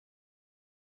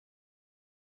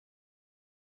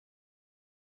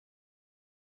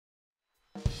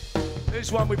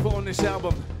This one we put on this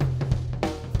album,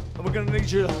 and we're going to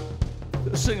need you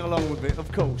to sing along with it,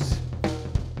 of course.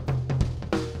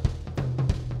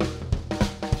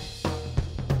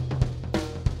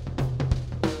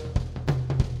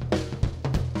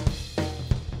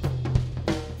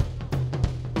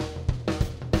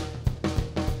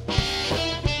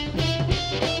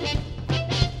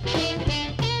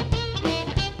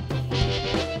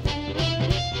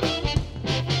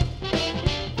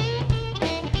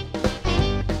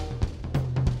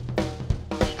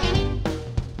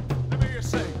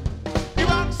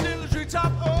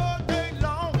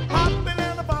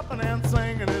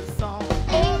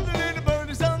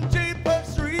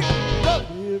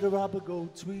 Go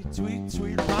tweet, tweet,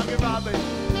 tweet, Rockin' Robin,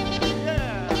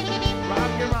 yeah,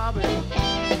 Rockin' Robin,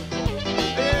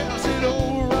 yeah, I said,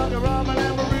 oh, Rockin' Robin,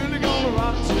 and we're really gonna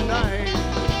rock tonight.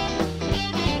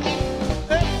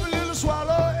 Every little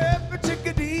swallow, every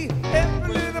chickadee,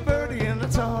 every little birdie in the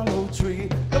tall oak tree,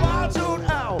 the wild-toed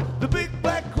owl, the big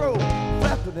black crow,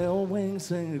 flapping their wings,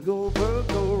 singing, go bird,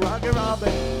 go, Rockin'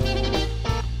 Robin,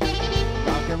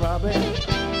 Rockin' Robin.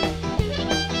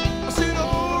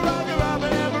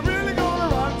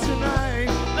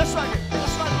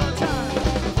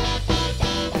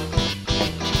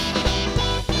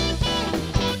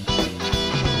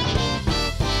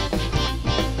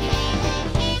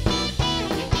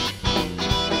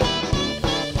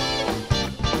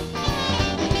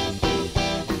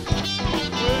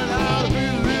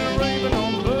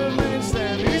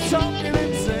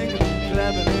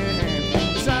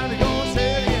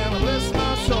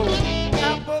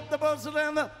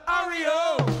 And the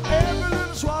Oreo, every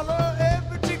little swallow,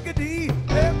 every chickadee,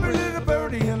 every little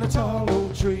birdie in the tall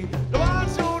oak tree, the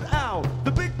wild-toed owl,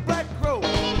 the big black crow,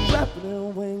 flapping their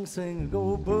wings, singing,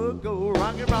 go bird, go,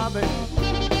 Rockin' Robin,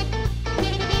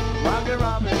 Rockin'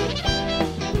 Robin.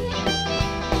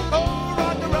 Oh,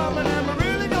 Rockin' Robin, and we're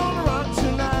really gonna rock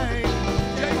tonight.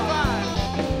 J5.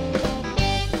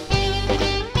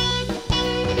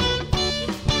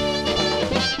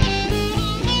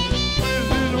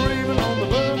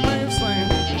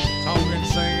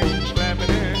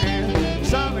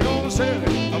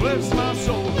 Bless my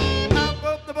soul, out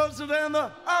of the buzzard and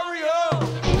the Oreo.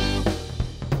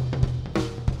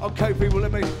 Okay, people,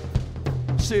 let me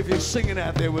see if you're singing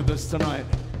out there with us tonight.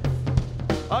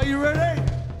 Are you ready?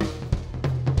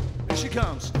 Here she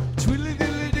comes.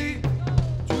 Twiddly-diddly-dee,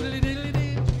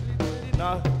 twiddly-diddly-dee, twiddly-diddly-dee.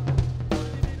 No?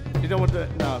 You don't want to do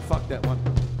it? No, fuck that one.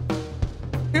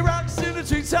 He rocks in the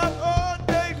treetop. Oh.